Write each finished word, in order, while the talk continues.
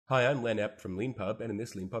Hi, I'm Len Epp from LeanPub, and in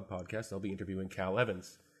this LeanPub podcast, I'll be interviewing Cal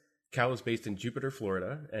Evans. Cal is based in Jupiter,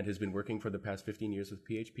 Florida, and has been working for the past 15 years with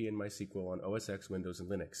PHP and MySQL on OS X, Windows, and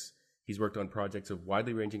Linux. He's worked on projects of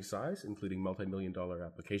widely ranging size, including multi-million-dollar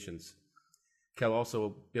applications. Cal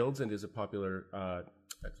also builds and is a popular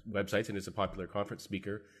websites and is a popular conference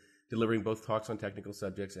speaker, delivering both talks on technical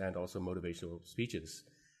subjects and also motivational speeches.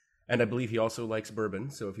 And I believe he also likes bourbon,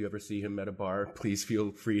 so if you ever see him at a bar, please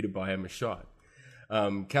feel free to buy him a shot.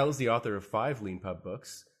 Cal is the author of 5 LeanPub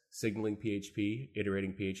books: Signaling PHP,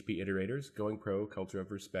 Iterating PHP Iterators, Going Pro, Culture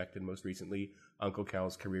of Respect, and most recently, Uncle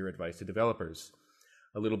Cal's Career Advice to Developers.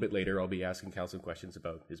 A little bit later, I'll be asking Cal some questions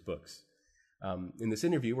about his books. In this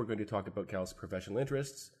interview, we're going to talk about Cal's professional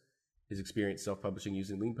interests, his experience self-publishing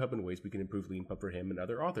using LeanPub, and ways we can improve LeanPub for him and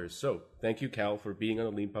other authors. So, thank you, Cal, for being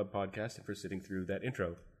on the LeanPub podcast and for sitting through that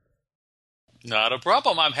intro. Not a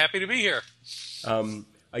problem. I'm happy to be here.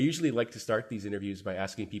 I usually like to start these interviews by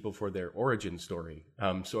asking people for their origin story.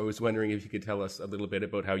 So I was wondering if you could tell us a little bit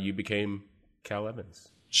about how you became Cal Evans.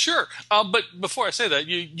 Sure. But before I say that,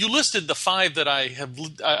 you listed the 5 that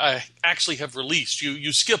I actually have released.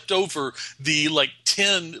 You skipped over the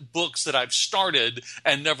 10 books that I've started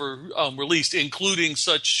and never released, including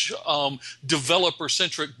such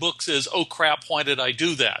developer-centric books as "Oh crap, why did I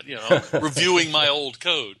do that?" Reviewing my old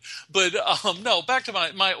code. But no, back to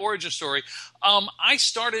my origin story. I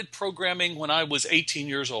started programming when I was 18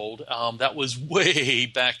 years old. That was way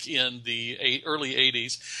back in the early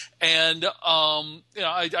 80s. And,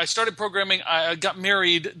 I started programming. I got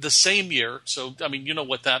married the same year. So, I mean, you know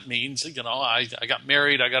what that means. I got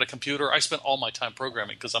married. I got a computer. I spent all my time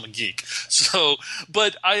programming because I'm a geek. So,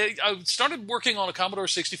 but I started working on a Commodore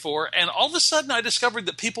 64, and all of a sudden I discovered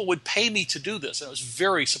that people would pay me to do this. And it was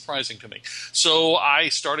very surprising to me. So I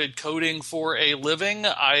started coding for a living.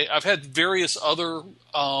 I've had various other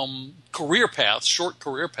career paths, short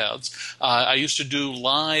career paths. I used to do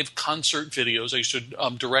live concert videos. I used to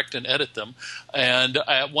direct and edit them. And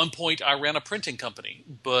at one point, I ran a printing company,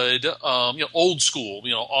 but old school,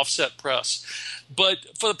 offset press. But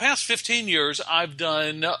for the past 15 years, I've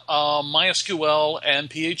done MySQL and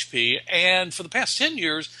PHP. And for the past 10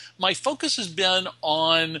 years, my focus has been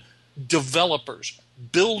on developers.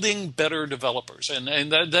 Building better developers,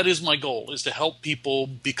 and that is my goal, is to help people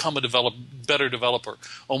become a better developer.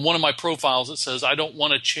 On one of my profiles, it says, "I don't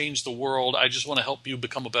want to change the world. I just want to help you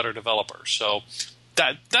become a better developer." So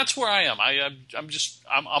that's where I am.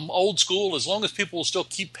 I'm old school. As long as people will still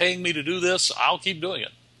keep paying me to do this, I'll keep doing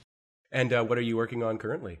it. And what are you working on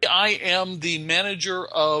currently? I am the manager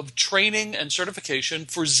of training and certification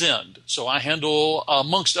for Zend. So I handle,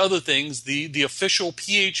 amongst other things, the official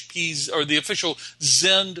PHP's or the official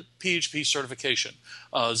Zend PHP certification.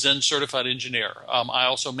 Zend Certified Engineer. I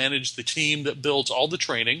also manage the team that builds all the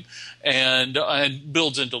training and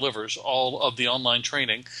builds and delivers all of the online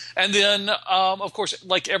training. And then, of course,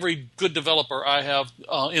 like every good developer, I have,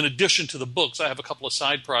 in addition to the books, I have a couple of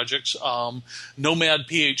side projects. Nomad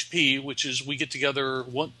PHP, which is we get together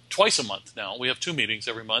twice a month now. We have 2 meetings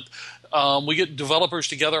every month. We get developers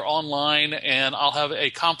together online, and I'll have a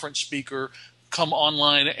conference speaker come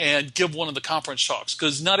online and give one of the conference talks,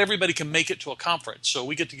 because not everybody can make it to a conference. So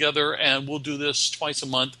we get together and we'll do this twice a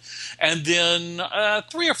month. And then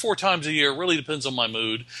 3 or 4 times a year, really depends on my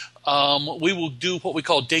mood, we will do what we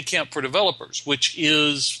call Day Camp for Developers, which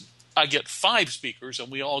is I get 5 speakers and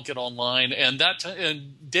we all get online. And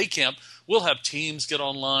Day Camp, we'll have teams get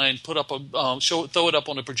online, put up throw it up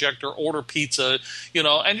on a projector, order pizza,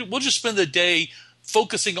 and we'll just spend the day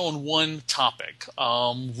focusing on one topic.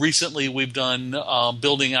 Recently, we've done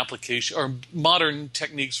building application or modern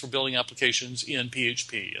techniques for building applications in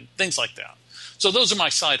PHP and things like that. So those are my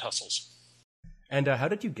side hustles. And how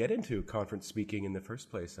did you get into conference speaking in the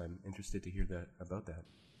first place? I'm interested to hear about that.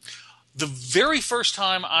 The very first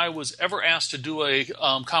time I was ever asked to do a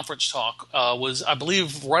conference talk was, I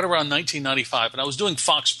believe, right around 1995, and I was doing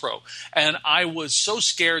Fox Pro. And I was so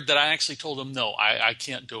scared that I actually told them, no, I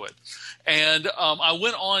can't do it. And I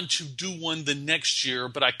went on to do one the next year,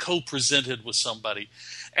 but I co-presented with somebody.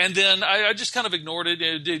 And then I just kind of ignored it.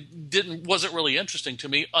 It wasn't really interesting to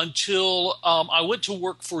me until I went to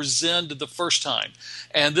work for Zend the first time.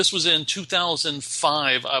 And this was in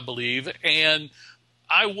 2005, I believe. And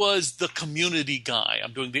I was the community guy.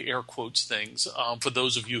 I'm doing the air quotes things for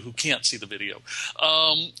those of you who can't see the video.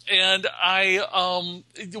 And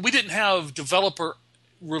we didn't have developer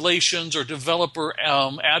relations or developer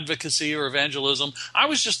advocacy or evangelism. I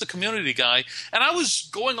was just the community guy, and I was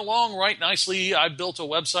going along right nicely. I built a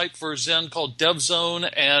website for Zen called DevZone,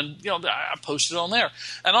 and I posted on there.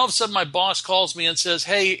 And all of a sudden, my boss calls me and says,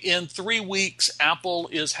 "Hey, in 3 weeks, Apple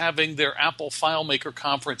is having their Apple FileMaker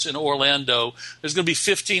conference in Orlando. There's going to be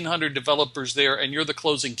 1,500 developers there, and you're the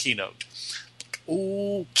closing keynote."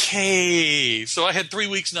 Okay. So I had 3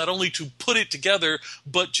 weeks not only to put it together,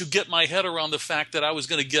 but to get my head around the fact that I was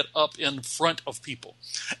going to get up in front of people.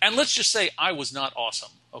 And let's just say I was not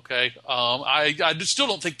awesome. Okay. I still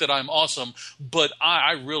don't think that I'm awesome, but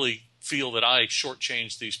I really feel that I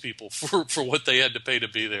shortchanged these people for what they had to pay to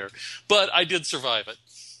be there. But I did survive it.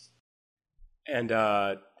 And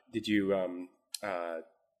did you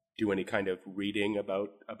do any kind of reading about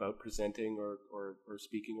presenting or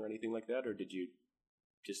speaking or anything like that, or did you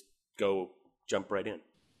just jump right in?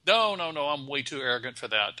 No. I'm way too arrogant for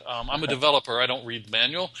that. I'm a developer. I don't read the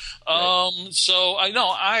manual. Right. So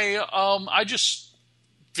I just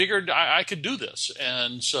figured I could do this.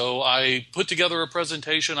 And so I put together a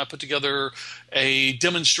presentation. I put together a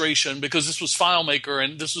demonstration because this was FileMaker,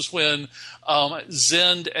 and this was when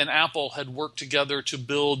Zend and Apple had worked together to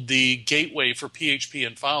build the gateway for PHP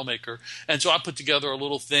and FileMaker. And so I put together a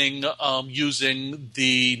little thing using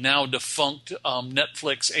the now defunct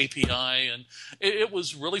Netflix API, and it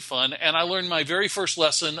was really fun. And I learned my very first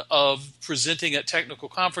lesson of presenting at technical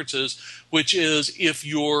conferences, which is if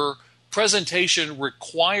your presentation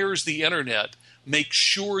requires the internet, make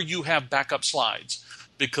sure you have backup slides.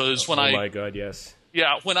 Because when my God, yes.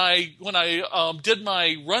 Yeah, when I did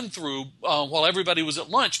my run through while everybody was at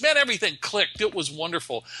lunch, man, everything clicked. It was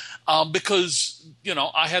wonderful because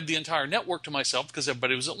I had the entire network to myself because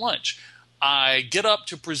everybody was at lunch. I get up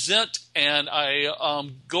to present, and I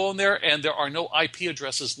go in there, and there are no IP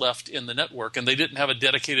addresses left in the network, and they didn't have a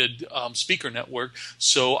dedicated speaker network,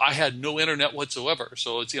 so I had no internet whatsoever.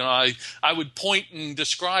 So it's I would point and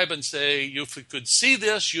describe and say, if you could see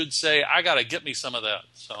this, you'd say, I got to get me some of that.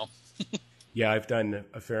 So. Yeah, I've done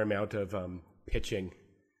a fair amount of pitching,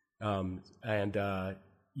 and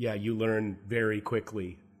you learn very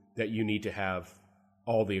quickly that you need to have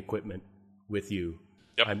all the equipment with you.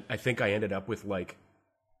 Yep. I think I ended up with like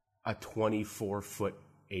a 24-foot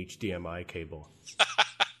HDMI cable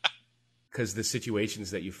because the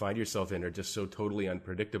situations that you find yourself in are just so totally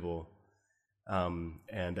unpredictable,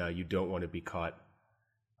 and you don't want to be caught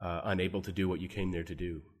unable to do what you came there to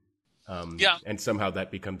do. And somehow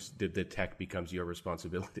that becomes the tech becomes your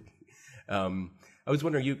responsibility. I was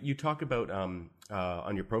wondering, you talk about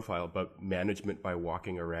on your profile about management by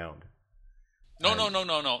walking around. No.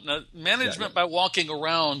 Now, management by walking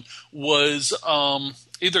around was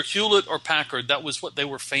either Hewlett or Packard. That was what they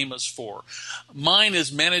were famous for. Mine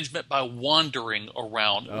is management by wandering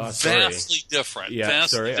around. Vastly different. Yeah,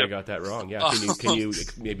 vastly different. I got that wrong. Yeah, can you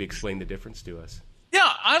maybe explain the difference to us? Yeah,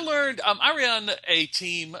 I learned. I ran a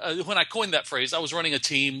team when I coined that phrase. I was running a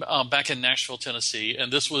team back in Nashville, Tennessee,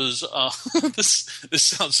 and this was this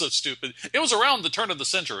sounds so stupid. It was around the turn of the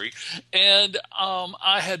century, and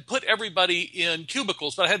I had put everybody in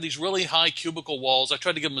cubicles, but I had these really high cubicle walls. I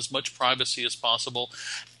tried to give them as much privacy as possible,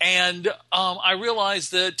 and I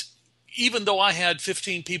realized that even though I had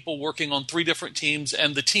 15 people working on 3 different teams,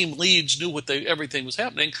 and the team leads knew everything was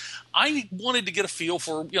happening, I wanted to get a feel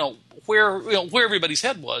for where everybody's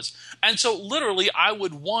head was. And so literally I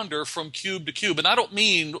would wander from cube to cube, and I don't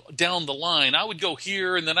mean down the line. I would go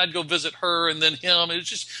here, and then I'd go visit her, and then him.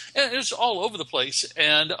 It was all over the place.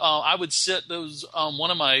 And I would sit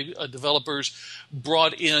one of my developers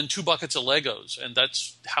brought in 2 buckets of Legos, and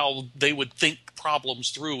that's how they would think problems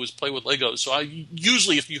through, was play with Legos. So I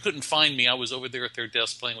usually, if you couldn't find me, I was over there at their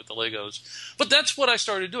desk playing with the Legos. But that's what I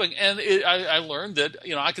started doing, and I learned that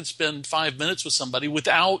I could spend 5 minutes with somebody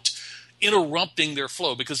without interrupting their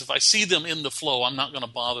flow, because if I see them in the flow, I'm not going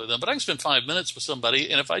to bother them. But I can spend 5 minutes with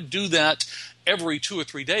somebody, and if I do that every 2 or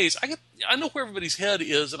 3 days, I know where everybody's head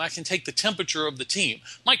is, and I can take the temperature of the team.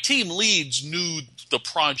 My team leads knew the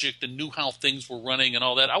project and knew how things were running and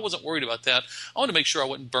all that. I wasn't worried about that. I wanted to make sure I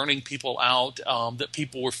wasn't burning people out, that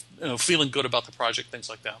people were feeling good about the project, things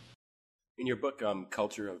like that. In your book,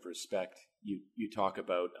 Culture of Respect, you talk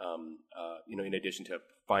about, in addition to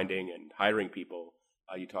finding and hiring people,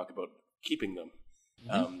 you talk about keeping them.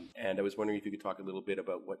 Mm-hmm. And I was wondering if you could talk a little bit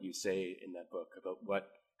about what you say in that book about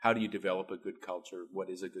how do you develop a good culture?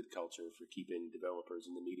 What is a good culture for keeping developers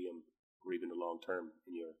in the medium or even the long term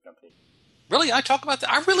in your company? Really? I talk about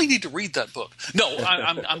that? I really need to read that book. No,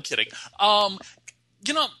 I'm kidding.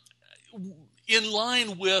 In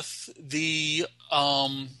line with the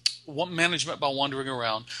management by wandering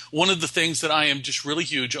around. One of the things that I am just really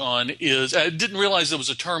huge on is, I didn't realize there was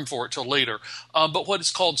a term for it till later, but what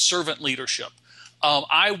is called servant leadership.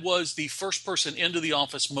 I was the first person into the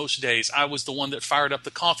office most days. I was the one that fired up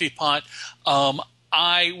the coffee pot.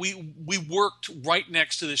 We worked right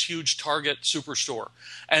next to this huge Target superstore.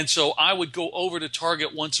 And so I would go over to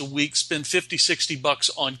Target once a week, spend $50-$60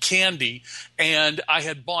 on candy, and I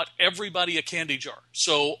had bought everybody a candy jar.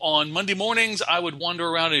 So on Monday mornings, I would wander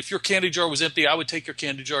around, and if your candy jar was empty, I would take your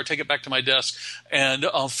candy jar, take it back to my desk, and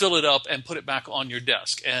fill it up and put it back on your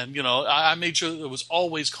desk. And, I made sure there was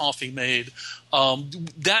always coffee made.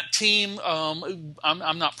 That team,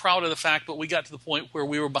 I'm not proud of the fact, but we got to the point where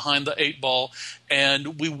we were behind the 8 ball,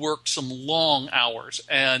 and we worked some long hours.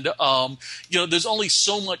 And, there's only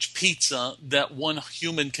so much pizza that one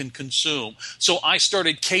human can consume. So I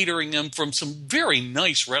started catering them from some very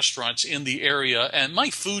nice restaurants in the area, and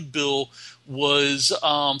my food bill was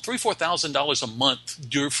 $3,000-$4,000 a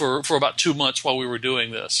month for about 2 months while we were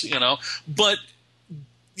doing this, But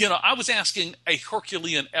I was asking a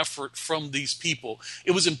Herculean effort from these people.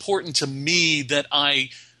 It was important to me that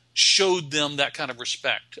I showed them that kind of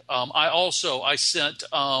respect. I sent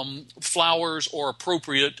flowers or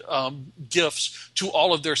appropriate gifts to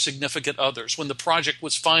all of their significant others. When the project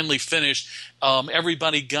was finally finished,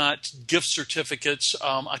 everybody got gift certificates.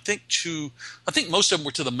 I think most of them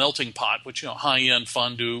were to the Melting Pot, which high-end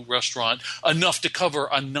fondue restaurant, enough to cover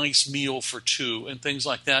a nice meal for 2 and things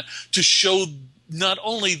like that, to show not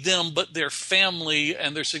only them but their family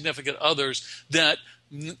and their significant others that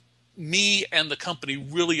me and the company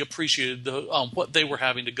really appreciated what they were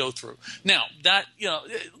having to go through. Now, that,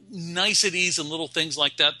 niceties and little things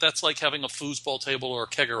like that, that's like having a foosball table or a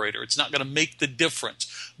kegerator. It's not going to make the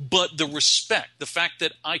difference. But the respect, the fact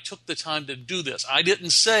that I took the time to do this, I didn't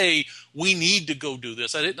say we need to go do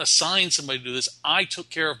this. I didn't assign somebody to do this. I took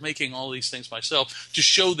care of making all these things myself to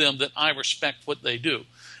show them that I respect what they do.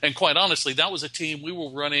 And quite honestly, that was a team. We were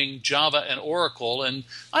running Java and Oracle, and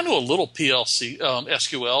I knew a little PLC,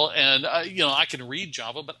 SQL, and I can read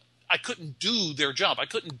Java, but I couldn't do their job. I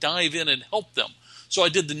couldn't dive in and help them. So I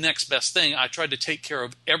did the next best thing. I tried to take care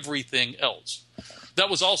of everything else. That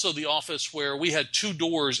was also the office where we had 2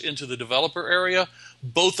 doors into the developer area.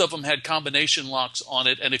 Both of them had combination locks on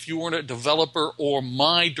it, and if you weren't a developer or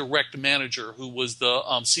my direct manager, who was the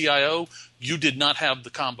CIO, you did not have the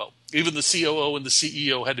combo. Even the COO and the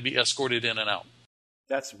CEO had to be escorted in and out.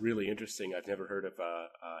 That's really interesting. I've never heard of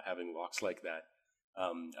having locks like that.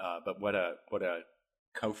 But what a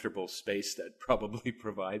comfortable space that probably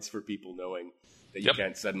provides for people knowing that you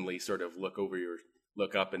can't suddenly sort of look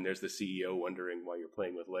up and there's the CEO wondering why you're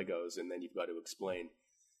playing with Legos, and then you've got to explain.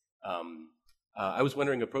 I was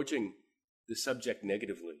wondering, approaching the subject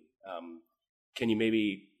negatively, can you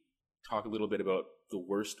maybe talk a little bit about the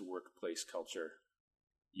worst workplace culture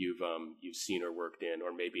you've seen or worked in,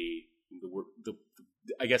 or maybe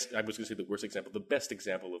I guess I was going to say the worst example, the best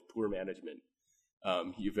example of poor management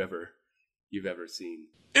you've ever seen?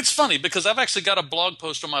 It's funny because I've actually got a blog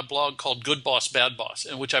post on my blog called Good Boss, Bad Boss,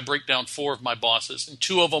 in which I break down 4 of my bosses, and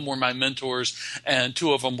 2 of them were my mentors, and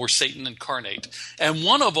 2 of them were Satan incarnate. And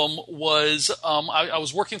one of them was I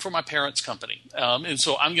was working for my parents' company, and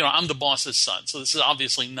so I'm the boss's son. So this is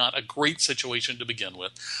obviously not a great situation to begin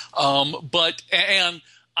with, but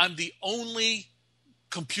I'm the only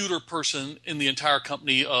computer person in the entire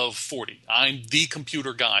company of 40. I'm the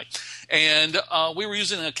computer guy. And we were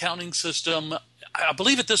using an accounting system. I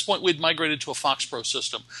believe at this point we'd migrated to a FoxPro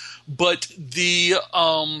system. But the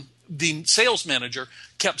sales manager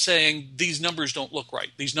kept saying, these numbers don't look right.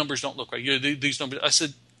 These numbers don't look right. These numbers. I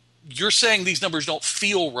said, you're saying these numbers don't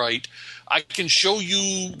feel right. I can show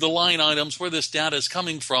you the line items where this data is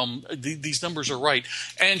coming from. These numbers are right.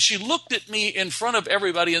 And she looked at me in front of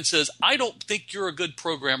everybody and says, I don't think you're a good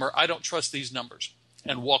programmer. I don't trust these numbers,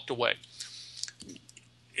 and walked away.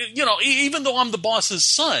 Even though I'm the boss's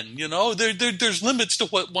son, there's limits to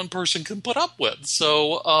what one person can put up with.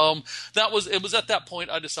 So it was at that point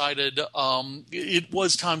I decided it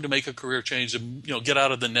was time to make a career change and get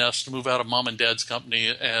out of the nest, move out of mom and dad's company,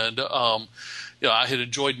 and I had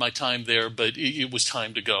enjoyed my time there, but it was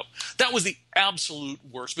time to go. That was the absolute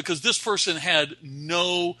worst because this person had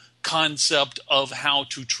no concept of how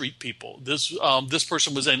to treat people. This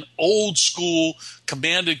person was an old school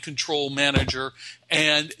command and control manager,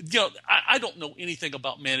 and I don't know anything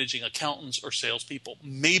about managing accountants or salespeople.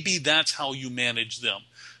 Maybe that's how you manage them.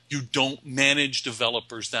 you don't manage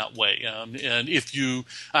developers that way. And if you,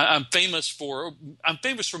 I'm famous for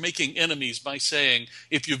making enemies by saying,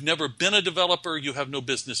 if you've never been a developer, you have no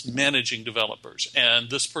business managing developers. And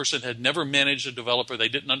this person had never managed a developer. They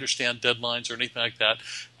didn't understand deadlines or anything like that.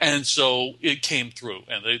 And so it came through,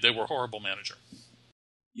 and they were a horrible manager.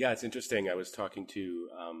 Yeah, it's interesting. I was talking to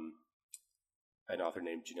an author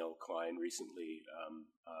named Janelle Klein recently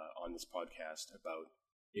on this podcast about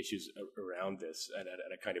issues around this at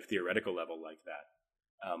a kind of theoretical level like that.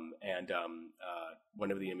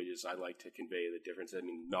 One of the images I like to convey the difference, I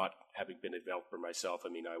mean, not having been a developer myself, I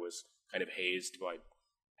mean, I was kind of hazed by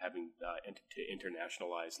having to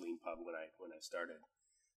internationalize LeanPub when I started.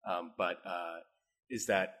 Is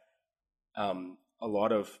that a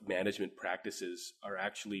lot of management practices are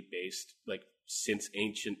actually based, like, since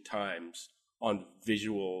ancient times, on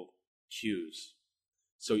visual cues.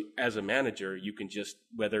 So as a manager, you can just,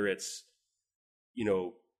 whether it's,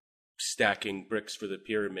 stacking bricks for the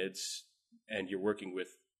pyramids and you're working with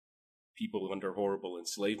people under horrible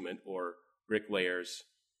enslavement, or bricklayers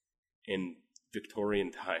in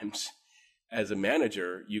Victorian times, as a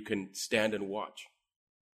manager, you can stand and watch.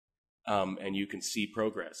 And you can see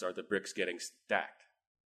progress. Are the bricks getting stacked?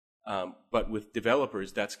 But with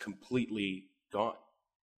developers, that's completely gone.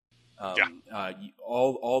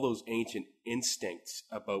 All those ancient instincts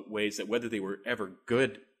about ways that, whether they were ever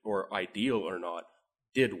good or ideal or not,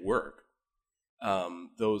 did work.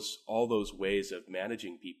 All those ways of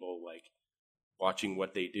managing people, like watching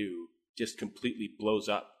what they do, just completely blows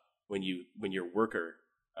up when your worker,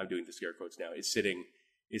 I'm doing the scare quotes now, is sitting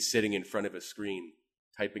in front of a screen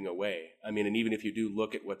typing away. I mean, and even if you do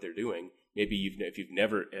look at what they're doing, maybe if you've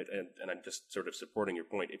never, and I'm just sort of supporting your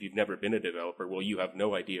point, if you've never been a developer, well, you have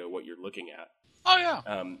no idea what you're looking at. Oh, yeah.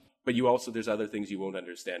 But there's other things you won't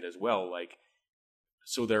understand as well, like,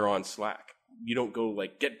 so they're on Slack. You don't go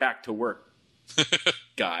like, get back to work,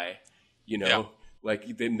 guy, Yeah.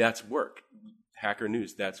 Like, then that's work. Hacker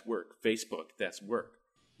News, that's work. Facebook, that's work.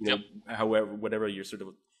 However, whatever you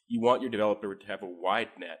want your developer to have a wide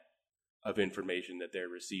net of information that they're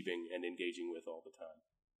receiving and engaging with all the time.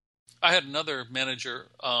 I had another manager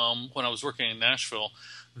when I was working in Nashville.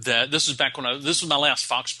 This was my last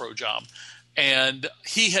FoxPro job, and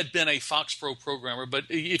he had been a FoxPro programmer. But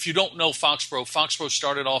if you don't know FoxPro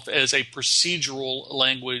started off as a procedural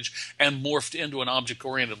language and morphed into an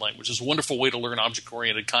object-oriented language. It's a wonderful way to learn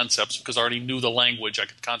object-oriented concepts because I already knew the language. I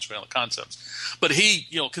could concentrate on the concepts. But he,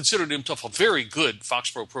 considered himself a very good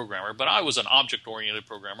FoxPro programmer. But I was an object-oriented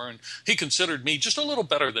programmer, and he considered me just a little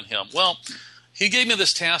better than him. Well, he gave me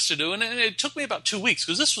this task to do, and it took me about 2 weeks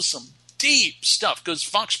because this was some deep stuff. Because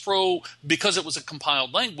FoxPro, because it was a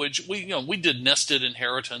compiled language, we did nested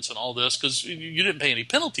inheritance and all this because you didn't pay any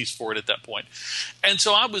penalties for it at that point. And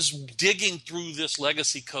so I was digging through this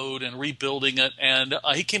legacy code and rebuilding it. And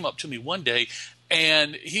he came up to me one day,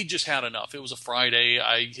 and he just had enough. It was a Friday.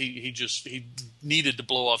 He needed to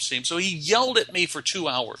blow off steam. So he yelled at me for 2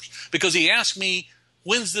 hours because he asked me,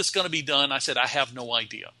 "When's this going to be done?" I said, "I have no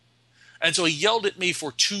idea." And so he yelled at me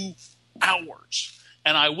for 2 hours.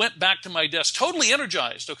 And I went back to my desk totally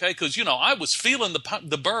energized, okay, because, I was feeling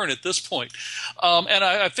the burn at this point. And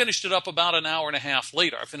I finished it up about an hour and a half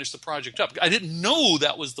later. I finished the project up. I didn't know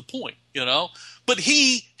that was the point, But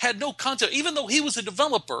he had no concept. Even though he was a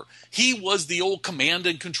developer, he was the old command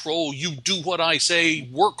and control, you do what I say,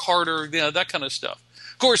 work harder, that kind of stuff.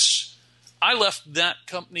 Of course, I left that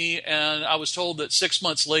company, and I was told that 6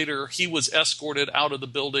 months later he was escorted out of the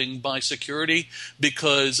building by security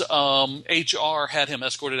because HR had him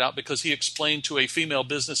escorted out because he explained to a female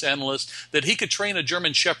business analyst that he could train a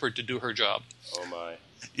German Shepherd to do her job. Oh my!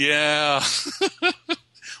 Yeah,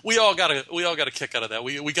 we all got a kick out of that.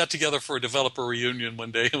 We got together for a developer reunion one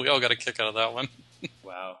day, and we all got a kick out of that one.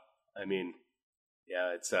 Wow! I mean,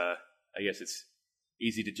 yeah, it's I guess it's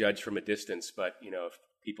easy to judge from a distance, but if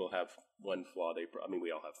people have one flaw,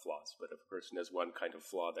 we all have flaws, but if a person has one kind of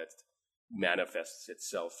flaw that manifests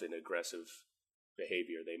itself in aggressive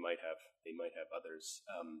behavior, they might have others.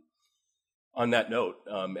 On that note,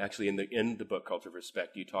 actually in the book Culture of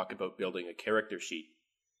Respect, you talk about building a character sheet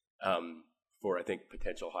for, I think,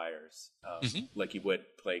 potential hires, like you would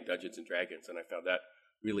playing Dungeons and Dragons, and I found that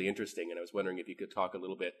really interesting, and I was wondering if you could talk a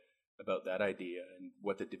little bit about that idea and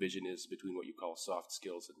what the division is between what you call soft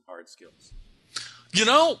skills and hard skills.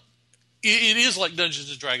 It is like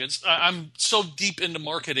Dungeons and Dragons. I'm so deep into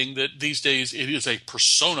marketing that these days it is a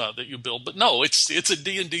persona that you build. But no, it's a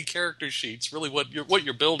D&D character sheet. It's really what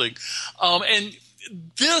you're building. And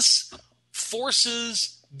this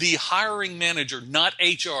forces the hiring manager, not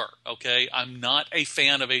HR, okay? I'm not a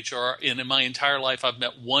fan of HR. And in my entire life, I've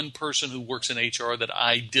met one person who works in HR that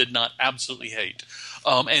I did not absolutely hate.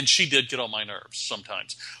 And she did get on my nerves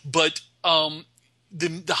sometimes. But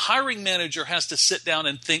the hiring manager has to sit down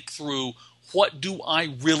and think through, what do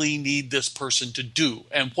I really need this person to do?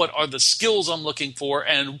 And what are the skills I'm looking for?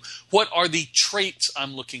 And what are the traits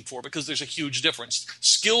I'm looking for? Because there's a huge difference.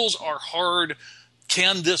 Skills are hard.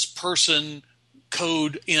 Can this person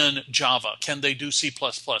code in Java? Can they do C++?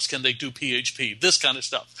 Can they do PHP? This kind of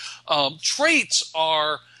stuff. Traits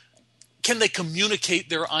are, can they communicate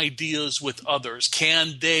their ideas with others?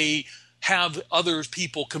 Can they have other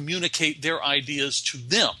people communicate their ideas to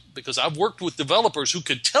them? Because I've worked with developers who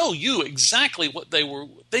could tell you exactly what they were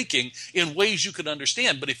thinking in ways you could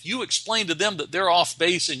understand. But if you explained to them that they're off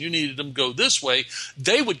base and you needed them to go this way,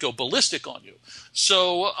 they would go ballistic on you.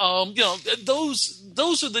 So,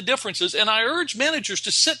 those are the differences. And I urge managers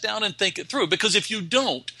to sit down and think it through. Because if you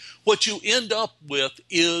don't, what you end up with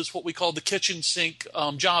is what we call the kitchen sink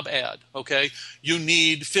job ad, okay? You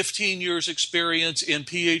need 15 years experience in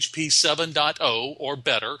PHP 7.0 or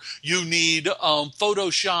better. You need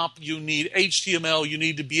Photoshop. You need HTML. You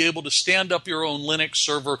need to be able to stand up your own Linux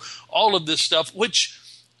server, all of this stuff, which,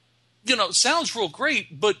 sounds real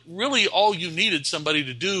great, but really all you needed somebody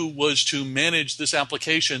to do was to manage this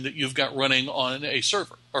application that you've got running on a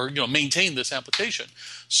server, or, maintain this application.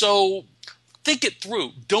 So think it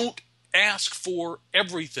through. Don't ask for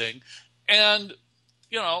everything. And,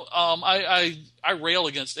 I rail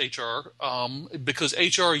against HR because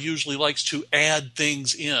HR usually likes to add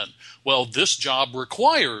things in. Well, this job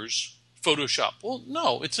requires Photoshop. Well,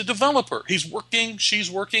 no, it's a developer.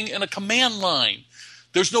 She's working in a command line.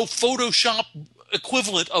 There's no Photoshop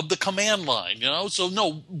equivalent of the command line, So,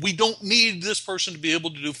 no, we don't need this person to be able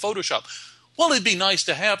to do Photoshop. Well, it'd be nice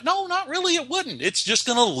to have. No, not really. It wouldn't. It's just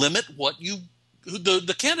going to limit what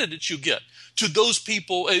the candidates you get to those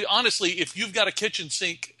people. Honestly, if you've got a kitchen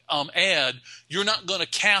sink ad, you're not going to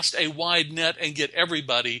cast a wide net and get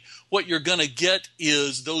everybody. What you're going to get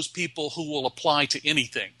is those people who will apply to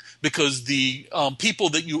anything, because the people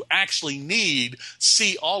that you actually need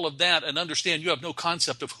see all of that and understand you have no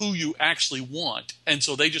concept of who you actually want, and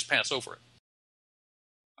so they just pass over it.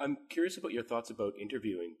 I'm curious about your thoughts about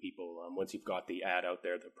interviewing people once you've got the ad out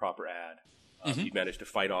there, the proper ad. You managed to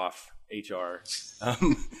fight off HR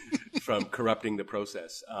from corrupting the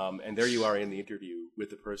process. And there you are in the interview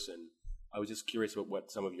with the person. I was just curious about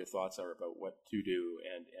what some of your thoughts are about what to do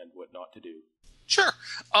and what not to do. Sure.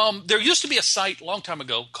 There used to be a site a long time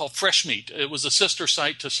ago called Freshmeat. It was a sister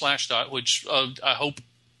site to Slashdot, which I hope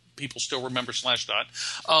people still remember Slashdot.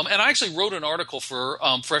 And I actually wrote an article for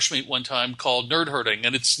Freshmeat one time called Nerd Herding,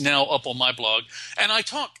 and it's now up on my blog. And I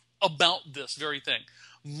talk about this very thing.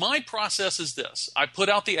 My process is this. I put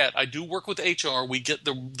out the ad. I do work with HR. We get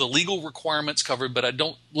the legal requirements covered, but I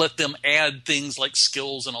don't let them add things like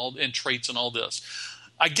skills and traits and all this.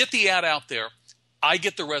 I get the ad out there. I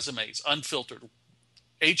get the resumes unfiltered.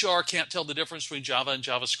 HR can't tell the difference between Java and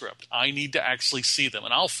JavaScript. I need to actually see them,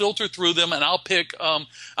 and I'll filter through them, and I'll pick I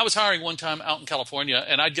was hiring one time out in California,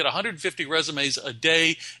 and I'd get 150 resumes a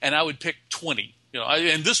day, and I would pick 20.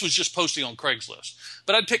 And this was just posting on Craigslist.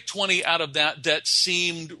 But I'd pick 20 out of that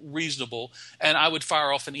seemed reasonable, and I would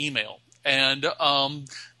fire off an email. And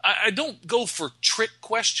I don't go for trick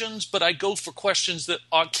questions, but I go for questions that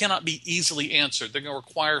cannot be easily answered. They're going to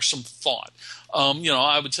require some thought.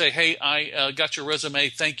 I would say, hey, I got your resume.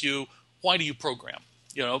 Thank you. Why do you program?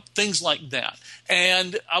 Things like that.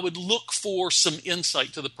 And I would look for some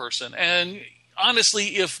insight to the person. And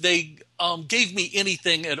honestly, if they gave me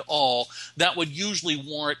anything at all, that would usually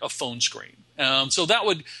warrant a phone screen. So that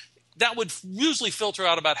would usually filter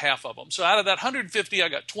out about half of them. So out of that 150, I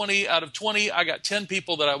got 20. Out of 20, I got 10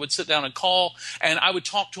 people that I would sit down and call, and I would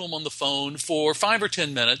talk to them on the phone for 5 or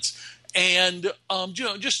 10 minutes, and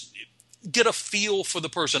just get a feel for the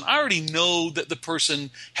person. I already know that the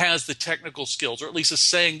person has the technical skills, or at least is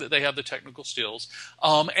saying that they have the technical skills.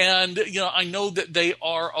 And I know that they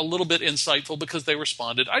are a little bit insightful because they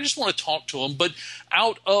responded. I just want to talk to them. But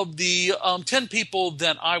out of the 10 people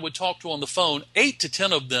that I would talk to on the phone, 8 to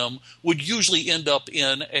 10 of them would usually end up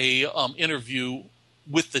in a interview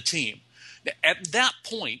with the team. At that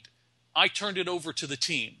point, I turned it over to the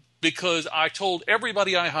team, because I told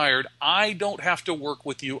everybody I hired, I don't have to work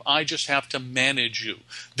with you. I just have to manage you.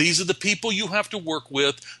 These are the people you have to work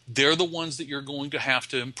with. They're the ones that you're going to have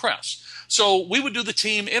to impress. So we would do the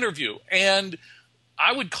team interview, and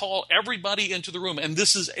I would call everybody into the room. And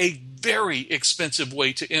this is a very expensive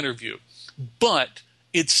way to interview, but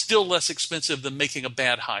it's still less expensive than making a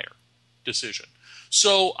bad hire decision.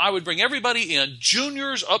 So I would bring everybody in,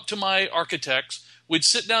 juniors up to my architects. We'd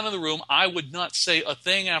sit down in the room. I would not say a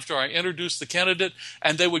thing after I introduced the candidate,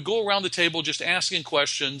 and they would go around the table just asking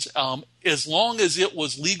questions. As long as it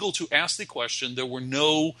was legal to ask the question, there were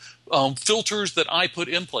no filters that I put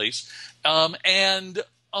in place, and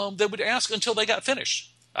they would ask until they got finished.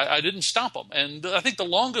 I didn't stop them. And I think the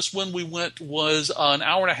longest one we went was an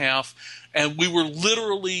hour and a half, and we were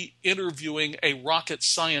literally interviewing a rocket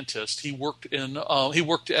scientist. He worked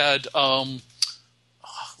at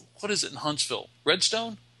what is it in Huntsville?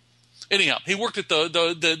 Redstone? Anyhow, he worked at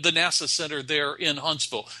the NASA center there in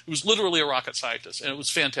Huntsville. He was literally a rocket scientist, and it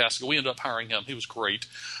was fantastic. We ended up hiring him. He was great.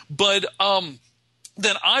 But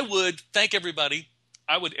then I would thank everybody.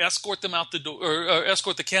 I would escort them out the door, or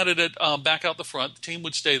escort the candidate back out the front. The team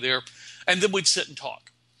would stay there, and then we'd sit and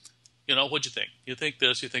talk. What'd you think? You think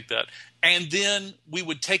this, you think that. And then we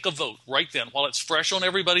would take a vote right then. While it's fresh on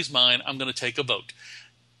everybody's mind, I'm going to take a vote.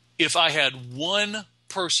 If I had one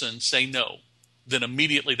person say no, then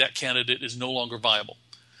immediately that candidate is no longer viable.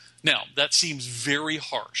 Now, that seems very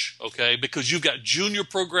harsh, okay, because you've got junior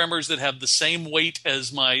programmers that have the same weight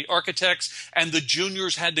as my architects, and the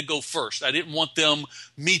juniors had to go first. I didn't want them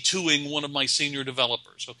me tooing one of my senior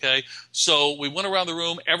developers, okay? So we went around the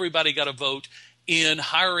room. Everybody got a vote. In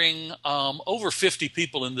hiring over 50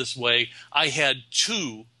 people in this way, I had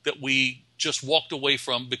 2 that we just walked away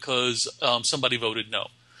from because somebody voted no.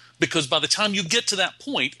 Because by the time you get to that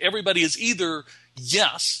point, everybody is either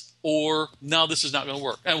yes or no, this is not going to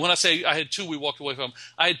work. And when I say I had 2 we walked away from,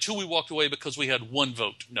 I had 2 we walked away because we had 1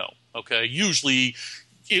 vote no. Okay, usually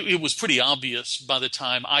it was pretty obvious by the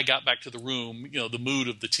time I got back to the room, the mood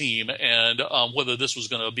of the team and whether this was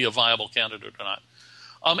going to be a viable candidate or not.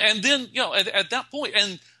 And then at that point,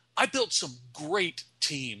 and I built some great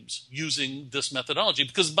teams using this methodology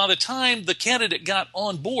because by the time the candidate got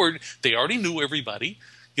on board, they already knew everybody.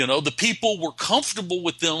 The people were comfortable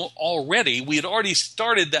with them already. We had already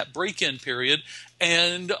started that break-in period.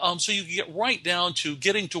 And so you get right down to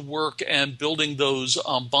getting to work and building those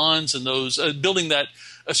bonds and those building that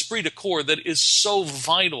esprit de corps that is so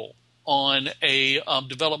vital on a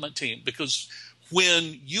development team. Because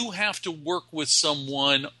when you have to work with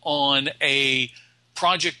someone on a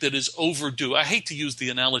project that is overdue. I hate to use the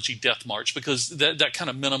analogy death march because that kind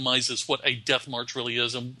of minimizes what a death march really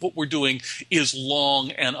is. And what we're doing is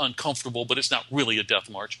long and uncomfortable, but it's not really a death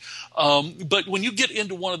march. But when you get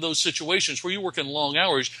into one of those situations where you're working long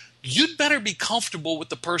hours, you'd better be comfortable with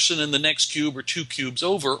the person in the next cube or 2 cubes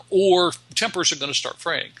over, or tempers are going to start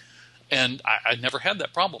fraying. And I never had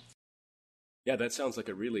that problem. Yeah, that sounds like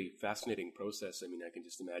a really fascinating process. I mean, I can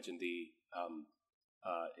just imagine the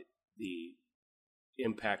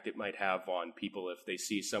impact it might have on people if they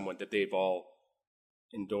see someone that they've all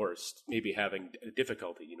endorsed maybe having a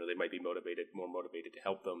difficulty. They might be more motivated to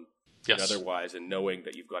help them than otherwise, and knowing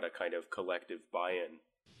that you've got a kind of collective buy-in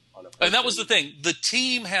on a person. And that was the thing. The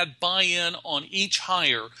team had buy-in on each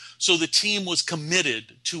hire, so the team was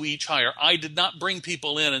committed to each hire. I did not bring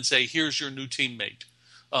people in and say, here's your new teammate,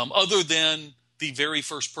 other than the very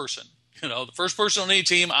first person. The first person on any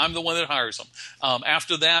team, I'm the one that hires them.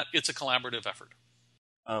 After that, it's a collaborative effort.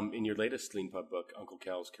 In your latest LeanPub book, Uncle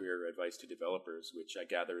Cal's Career Advice to Developers, which I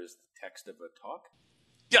gather is the text of a talk?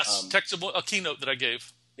 Yes, text of a keynote that I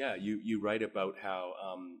gave. Yeah, you write about how,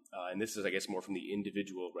 and this is, I guess, more from the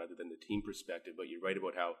individual rather than the team perspective, but you write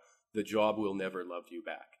about how the job will never love you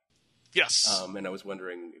back. Yes. And I was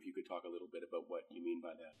wondering if you could talk a little bit about what you mean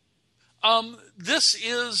by that. This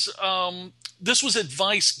was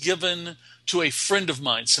advice given to a friend of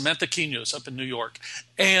mine, Samantha Quinoz, up in New York,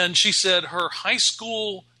 and she said her high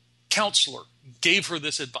school counselor gave her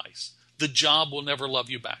this advice: the job will never love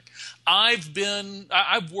you back. I've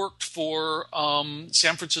worked for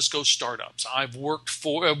San Francisco startups. I've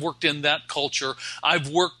worked in that culture. I've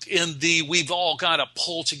worked in we've all got to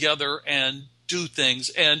pull together and do things.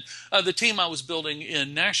 And the team I was building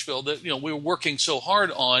in Nashville that we were working so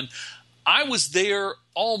hard on, I was there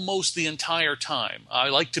almost the entire time. I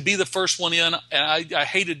like to be the first one in, and I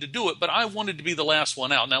hated to do it, but I wanted to be the last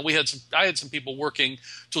one out. Now I had some people working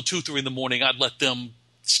till 2-3 in the morning. I'd let them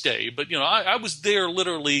stay, but I was there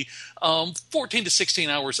literally 14 to 16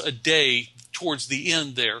 hours a day towards the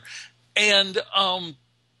end there, and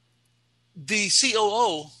the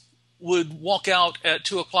COO would walk out at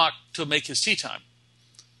 2:00 to make his tea time,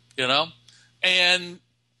 and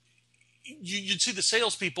you'd see the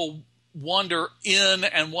salespeople wander in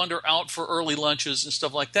and wander out for early lunches and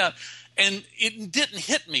stuff like that. And it didn't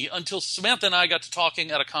hit me until Samantha and I got to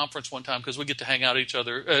talking at a conference one time, because we get to hang out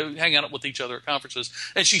with each other at conferences.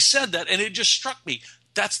 And she said that, and it just struck me.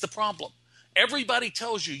 That's the problem. Everybody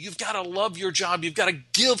tells you you've got to love your job. You've got to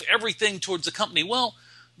give everything towards the company. Well,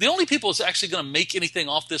 the only people that's actually going to make anything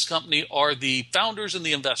off this company are the founders and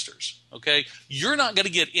the investors. Okay, you're not going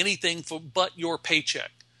to get anything but your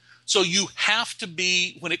paycheck. So you have to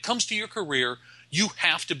be, when it comes to your career, you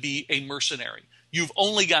have to be a mercenary. You've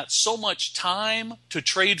only got so much time to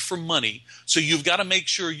trade for money, so you've got to make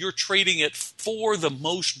sure you're trading it for the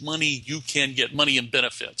most money you can get, money and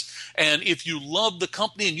benefits. And if you love the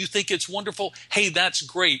company and you think it's wonderful, hey, that's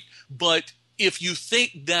great. But if you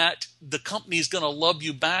think that the company is going to love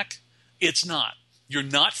you back, it's not. You're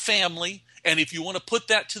not family. And if you want to put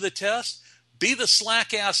that to the test, be the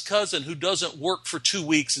slack-ass cousin who doesn't work for 2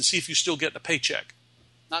 weeks and see if you still get a paycheck.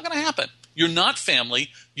 Not going to happen. You're not family.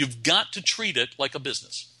 You've got to treat it like a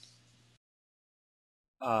business.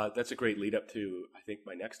 That's a great lead up to, I think,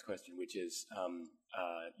 my next question, which is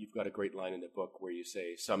you've got a great line in the book where you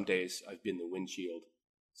say, some days I've been the windshield,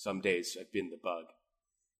 some days I've been the bug.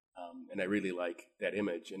 And I really like that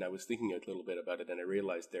image. And I was thinking a little bit about it, and I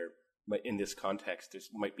realized in this context, there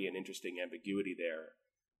might be an interesting ambiguity there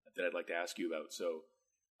that I'd like to ask you about. So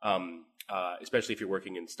especially if you're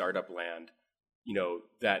working in startup land,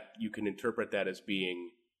 that you can interpret that as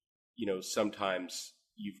being, sometimes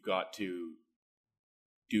you've got to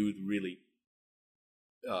do really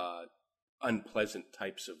unpleasant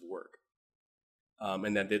types of work.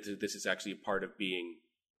 And then this is actually a part of being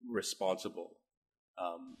responsible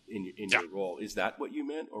in your role. Is that what you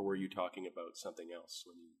meant, or were you talking about something else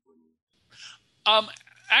when you...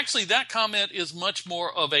 Actually, that comment is much more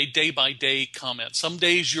of a day-by-day comment. Some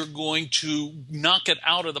days you're going to knock it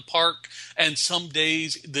out of the park, and some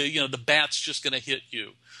days the bat's just going to hit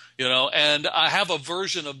you. And I have a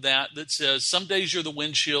version of that says, some days you're the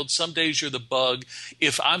windshield, some days you're the bug.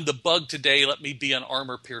 If I'm the bug today, let me be an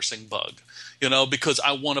armor-piercing bug, because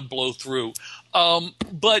I want to blow through.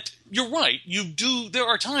 But you're right. There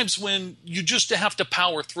are times when you just have to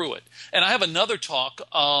power through it. And I have another talk,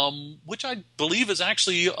 which I believe is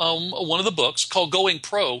actually one of the books, called Going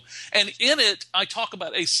Pro. And in it, I talk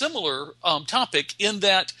about a similar topic, in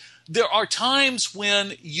that there are times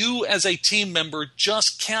when you as a team member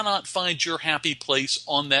just cannot find your happy place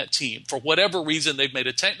on that team. For whatever reason, they've made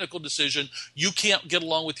a technical decision, you can't get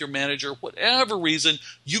along with your manager, whatever reason,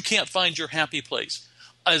 you can't find your happy place.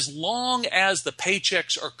 As long as the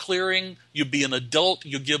paychecks are clearing, you be an adult,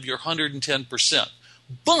 you give your 110%.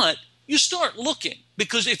 But you start looking,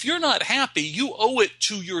 because if you're not happy, you owe it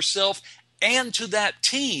to yourself and to that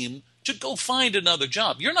team to go find another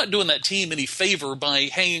job. You're not doing that team any favor by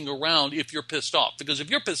hanging around if you're pissed off. Because if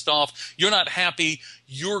you're pissed off, you're not happy,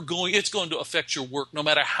 it's going to affect your work no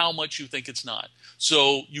matter how much you think it's not.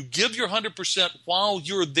 So you give your 100% while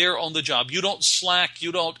you're there on the job. You don't slack.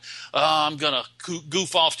 You don't, I'm going to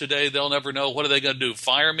goof off today. They'll never know. What are they going to do?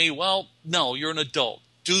 Fire me? Well, no, you're an adult.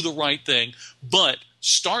 Do the right thing. But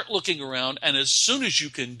start looking around, and as soon as you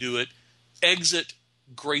can do it, exit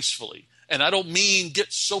gracefully. And I don't mean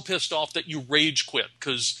get so pissed off that you rage quit,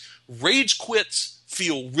 because rage quits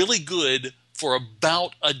feel really good for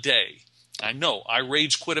about a day. I know, I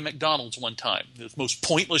rage quit at McDonald's one time. The most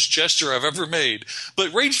pointless gesture I've ever made.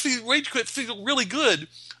 But rage quit feel really good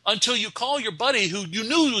until you call your buddy, who you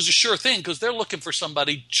knew was a sure thing because they're looking for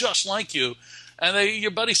somebody just like you. And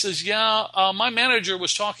your buddy says, my manager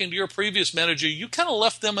was talking to your previous manager. You kind of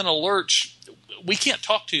left them in a lurch. We can't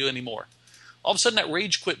talk to you anymore. All of a sudden that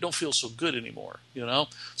rage quit don't feel so good anymore,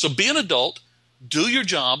 So be an adult, do your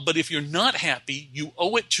job, but if you're not happy, you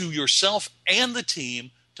owe it to yourself and the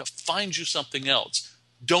team to find you something else.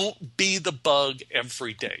 Don't be the bug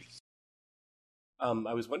every day.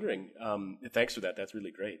 I was wondering, thanks for that. That's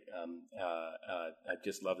really great. I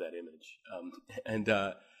just love that image.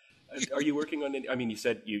 Are you working on any, you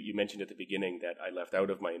said you mentioned at the beginning that I left out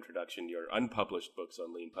of my introduction your unpublished books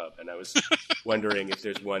on LeanPub, and I was wondering if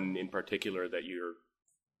there's one in particular that you're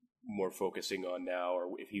more focusing on now, or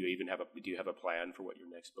if you even do you have a plan for what your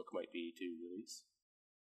next book might be to release?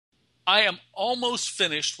 I am almost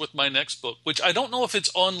finished with my next book, which I don't know if it's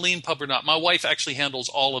on LeanPub or not. My wife actually handles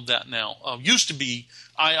all of that now. Used to be,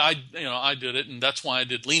 I did it, and that's why I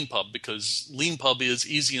did LeanPub, because LeanPub is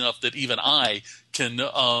easy enough that even I can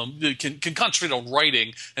concentrate on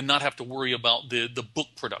writing and not have to worry about the book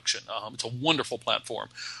production. It's a wonderful platform,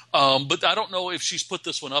 but I don't know if she's put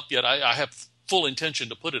this one up yet. I have full intention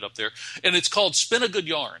to put it up there, and it's called Spin a Good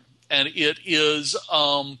Yarn, and it is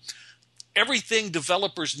everything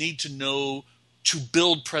developers need to know to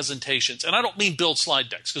build presentations. And I don't mean build slide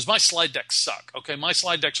decks, because my slide decks suck. Okay, my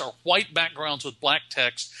slide decks are white backgrounds with black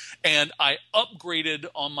text, and I upgraded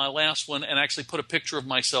on my last one and actually put a picture of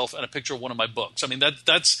myself and a picture of one of my books.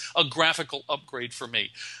 That's a graphical upgrade for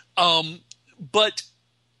me. But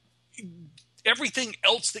everything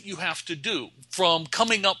else that you have to do, from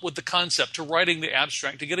coming up with the concept to writing the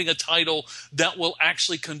abstract to getting a title that will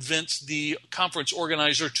actually convince the conference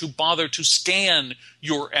organizer to bother to scan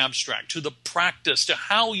your abstract, to the practice, to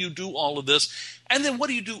how you do all of this, and then what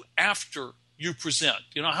do you do after you present?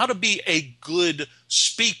 How to be a good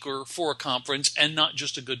speaker for a conference and not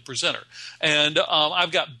just a good presenter. And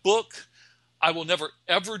I've got book. I will never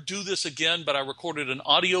ever do this again, but I recorded an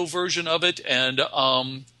audio version of it, and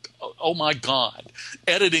oh my God,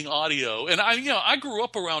 editing audio. And I grew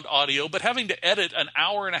up around audio, but having to edit an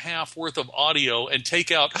hour and a half worth of audio and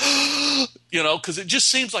take out, because it just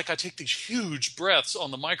seems like I take these huge breaths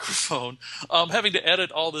on the microphone. Having to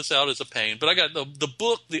edit all this out is a pain. But I got the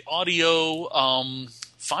book, the audio,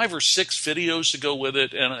 5 or 6 videos to go with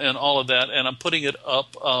it, and all of that, and I'm putting it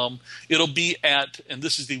up. It'll be at, and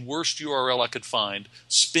this is the worst URL I could find,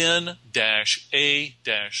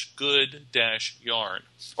 spin-a-good-yarn.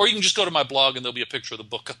 Or you can just go to my blog, and there'll be a picture of the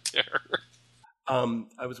book up there.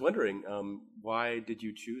 I was wondering, why did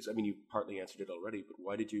you choose, you partly answered it already, but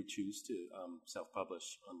why did you choose to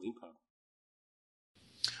self-publish on LeanPub?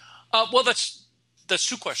 Well, that's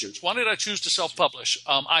 2 questions. Why did I choose to self-publish?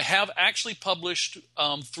 I have actually published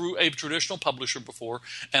through a traditional publisher before,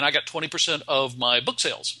 and I got 20% of my book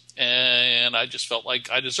sales, and I just felt like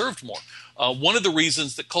I deserved more. One of the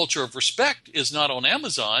reasons that Culture of Respect is not on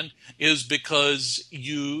Amazon is because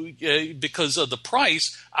because of the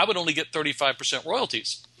price, I would only get 35%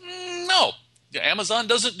 royalties. No, Amazon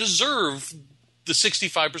doesn't deserve the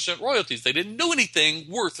 65% royalties. They didn't do anything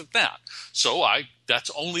worth of that. So that's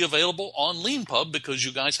only available on LeanPub because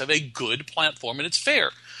you guys have a good platform and it's fair.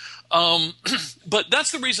 But that's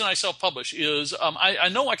the reason I self-publish is I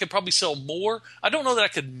know I could probably sell more. I don't know that I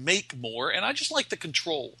could make more, and I just like the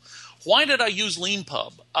control. Why did I use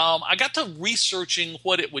LeanPub? I got to researching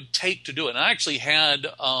what it would take to do it. And I actually had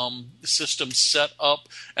systems set up,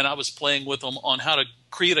 and I was playing with them on how to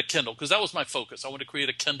create a Kindle, because that was my focus. I wanted to create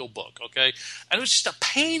a Kindle book, okay? And it was just a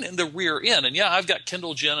pain in the rear end. And yeah, I've got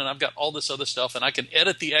Kindle Gen, and I've got all this other stuff, and I can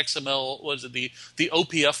edit the XML, the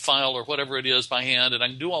OPF file or whatever it is by hand, and I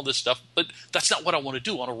can do all this stuff, but that's not what I want to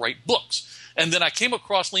do. I want to write books. And then I came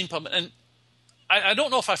across LeanPub, and I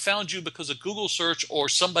don't know if I found you because of Google search or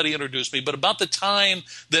somebody introduced me, but about the time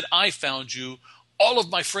that I found you, all of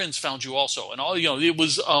my friends found you also. And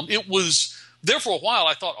it was there for a while.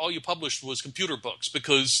 I thought all you published was computer books,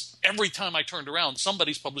 because every time I turned around,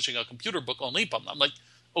 somebody's publishing a computer book on LeanPub. I'm like,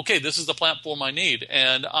 okay, this is the platform I need.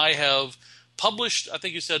 And I have published, I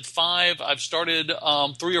think you said 5. I've started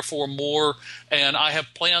 3 or 4 more, and I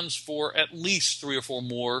have plans for at least 3 or 4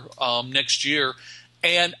 more next year.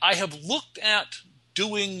 And I have looked at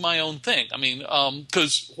doing my own thing.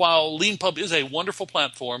 Because while LeanPub is a wonderful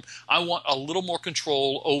platform, I want a little more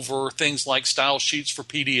control over things like style sheets for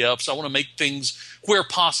PDFs. I want to make things where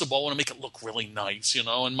possible. I want to make it look really nice,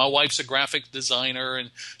 And my wife's a graphic designer, and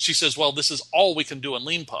she says, well, this is all we can do on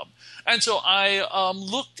LeanPub. And so I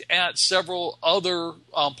looked at several other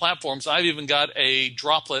platforms. I've even got a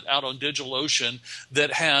droplet out on DigitalOcean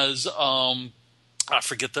that has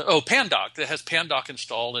Pandoc, that has Pandoc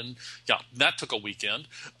installed, and yeah, that took a weekend.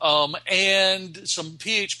 And some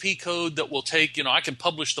PHP code that will take, I can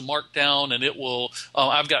publish the markdown, and it will,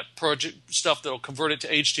 I've got project stuff that will convert it to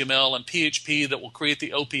HTML, and PHP that will create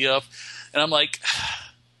the OPF. And I'm like,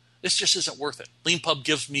 this just isn't worth it. LeanPub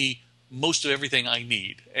gives me most of everything I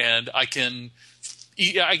need, and I can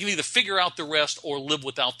either figure out the rest or live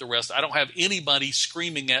without the rest. I don't have anybody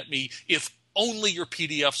screaming at me, if only your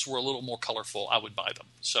PDFs were a little more colorful, I would buy them.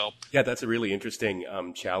 So yeah, that's a really interesting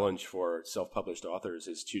challenge for self-published authors,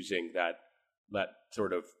 is choosing that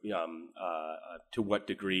sort of to what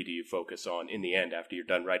degree do you focus on in the end after you're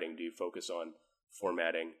done writing? Do you focus on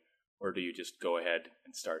formatting, or do you just go ahead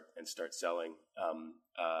and start selling?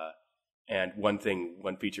 And one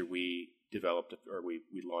feature we developed, or we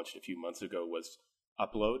launched a few months ago, was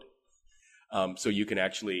upload. So you can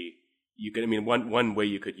actually. One way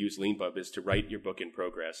you could use LeanPub is to write your book in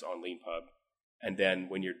progress on LeanPub, and then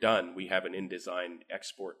when you're done, we have an InDesign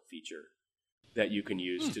export feature that you can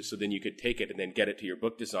use so then you could take it and then get it to your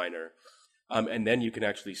book designer, and then you can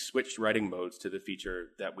actually switch writing modes to the feature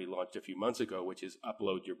that we launched a few months ago, which is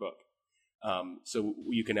upload your book. So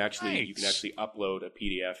you can actually upload a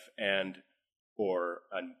PDF and or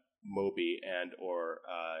a Mobi and or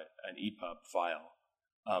an EPUB file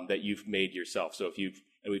that you've made yourself. So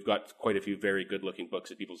and we've got quite a few very good-looking books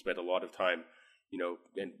that people spend a lot of time,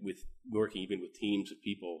 and with working even with teams of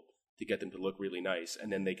people to get them to look really nice,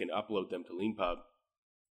 and then they can upload them to LeanPub,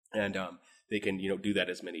 and they can do that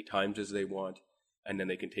as many times as they want, and then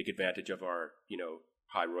they can take advantage of our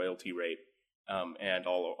high royalty rate, and a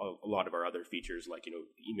lot of our other features like,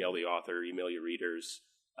 email the author, email your readers,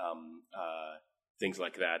 things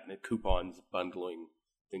like that, and coupons, bundling,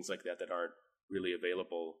 things like that aren't really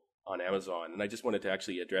available on Amazon. And I just wanted to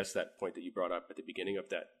actually address that point that you brought up at the beginning of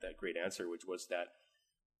that great answer, which was that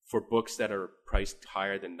for books that are priced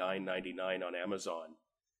higher than $9.99 on Amazon,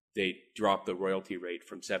 they drop the royalty rate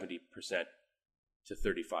from 70% to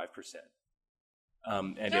 35%.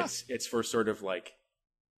 It's for sort of like,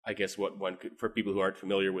 I guess what one could, for people who aren't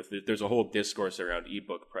familiar with it, there's a whole discourse around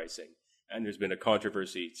ebook pricing. And there's been a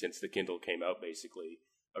controversy since the Kindle came out, basically,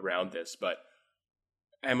 around this. But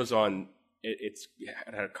Amazon, it's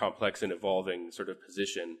had a complex and evolving sort of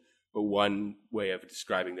position. But one way of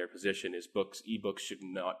describing their position is ebooks should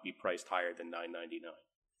not be priced higher than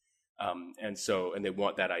 $9.99. And they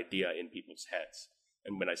want that idea in people's heads.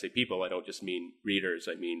 And when I say people, I don't just mean readers,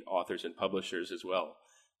 I mean authors and publishers as well,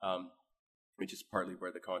 which is partly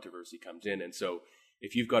where the controversy comes in. And so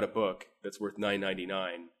if you've got a book that's worth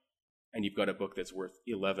 $9.99 and you've got a book that's worth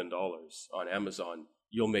 $11 on Amazon,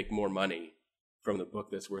 you'll make more money from the book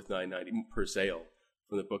that's worth $9.90 per sale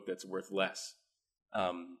from the book that's worth less.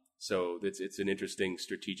 So it's an interesting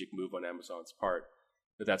strategic move on Amazon's part.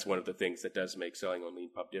 But that's one of the things that does make selling on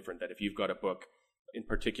LeanPub different, that if you've got a book in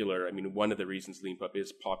particular, I mean, one of the reasons LeanPub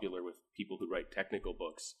is popular with people who write technical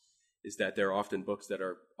books is that they're often books that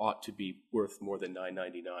ought to be worth more than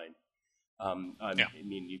 $9.99. I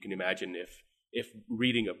mean, you can imagine if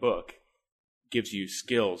reading a book gives you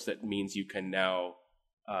skills, that means you can now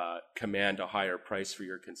command a higher price for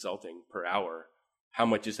your consulting per hour. How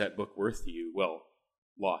much is that book worth to you? Well,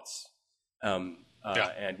 lots. And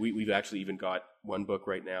we've actually even got one book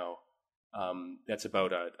right now that's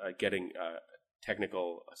about getting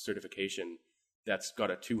technical certification that's got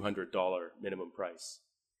a $200 minimum price.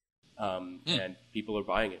 And people are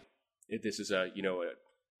buying it. This is a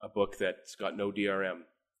book that's got no DRM,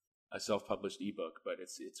 a self-published ebook, but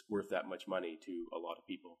it's worth that much money to a lot of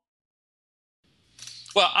people.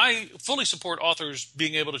 Well, I fully support authors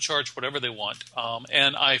being able to charge whatever they want,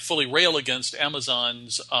 and I fully rail against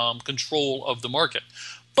Amazon's control of the market.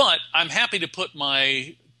 But I'm happy to put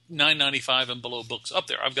my $9.95 and below books up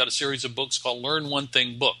there. I've got a series of books called Learn One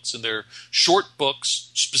Thing books, and they're short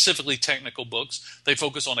books, specifically technical books. They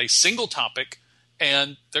focus on a single topic,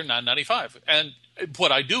 and they're $9.95. And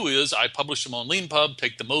what I do is I publish them on LeanPub,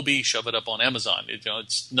 take the Mobi, shove it up on Amazon.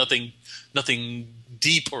 It's nothing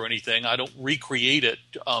deep or anything. I don't recreate it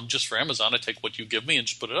just for Amazon. I take what you give me and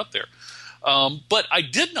just put it up there. But I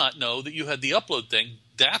did not know that you had the upload thing.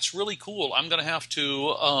 That's really cool. I'm going to have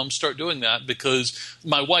to start doing that because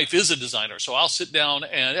my wife is a designer. So I'll sit down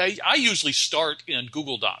and I usually start in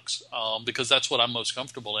Google Docs because that's what I'm most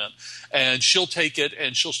comfortable in. And she'll take it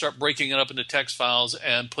and she'll start breaking it up into text files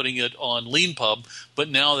and putting it on LeanPub. But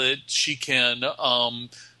now that she can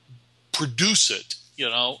produce it,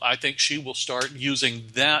 I think she will start using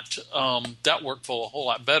that workflow a whole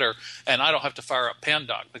lot better, and I don't have to fire up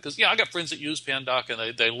Pandoc because I got friends that use Pandoc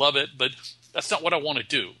and they love it, but that's not what I want to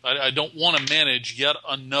do. I don't want to manage yet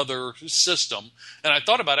another system, and I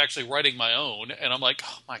thought about actually writing my own, and I'm like,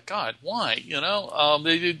 oh my God, why?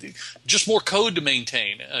 Just more code to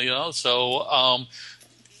maintain. So.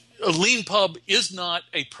 LeanPub is not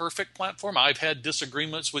a perfect platform. I've had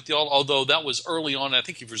disagreements with y'all, although that was early on. I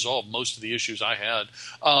think you've resolved most of the issues I had.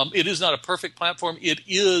 It is not a perfect platform. It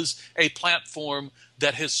is a platform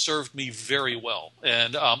that has served me very well,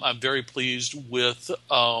 and I'm very pleased with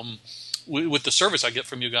the service I get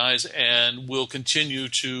from you guys, and will continue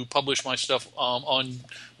to publish my stuff on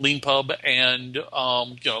LeanPub and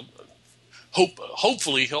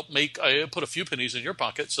hopefully help put a few pennies in your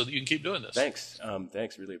pocket so that you can keep doing this. Thanks.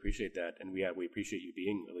 Really appreciate that. And we appreciate you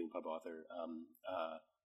being a LeanPub author.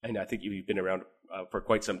 And I think you've been around for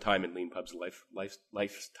quite some time in LeanPub's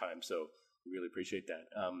lifetime. So we really appreciate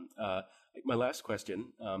that. My last question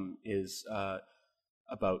is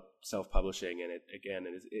about self-publishing. And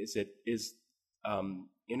is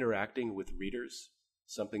interacting with readers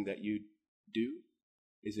something that you do?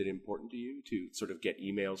 Is it important to you to sort of get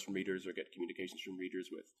emails from readers or get communications from readers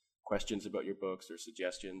with questions about your books or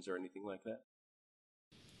suggestions or anything like that?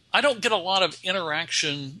 I don't get a lot of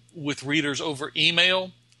interaction with readers over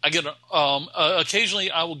email. I get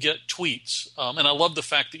occasionally I will get tweets, and I love the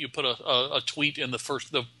fact that you put a tweet in the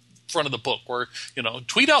front of the book where,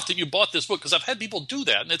 tweet out that you bought this book, because I've had people do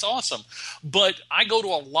that, and it's awesome. But I go to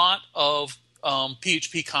a lot of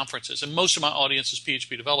PHP conferences, and most of my audience is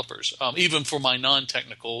PHP developers. Even for my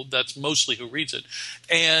non-technical, that's mostly who reads it.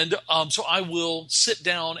 And so I will sit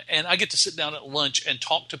down, and I get to sit down at lunch and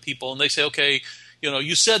talk to people, and they say, okay,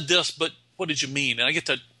 you said this, but what did you mean? And I get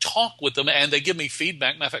to talk with them, and they give me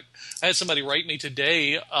feedback. Matter of fact, I had somebody write me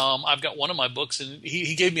today. I've got one of my books, and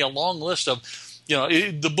he gave me a long list of,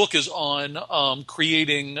 the book is on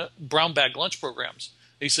creating brown bag lunch programs.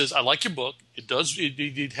 He says, I like your book.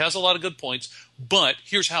 It has a lot of good points, but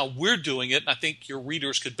here's how we're doing it, and I think your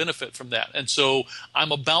readers could benefit from that. And so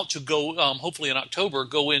I'm about to go, hopefully in October,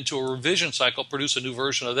 go into a revision cycle, produce a new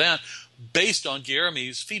version of that based on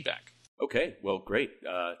Jeremy's feedback. Okay, well, great.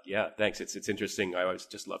 Yeah, thanks. It's interesting. I always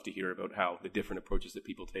just love to hear about how the different approaches that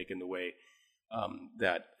people take and the way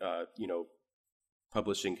that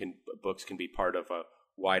publishing books can be part of a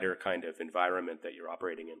wider kind of environment that you're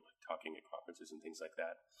operating in, like talking at conferences and things like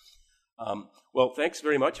that. Well, thanks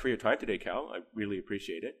very much for your time today, Cal. I really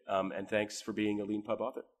appreciate it. And thanks for being a Lean Pub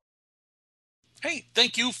author. Hey,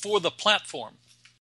 thank you for the platform.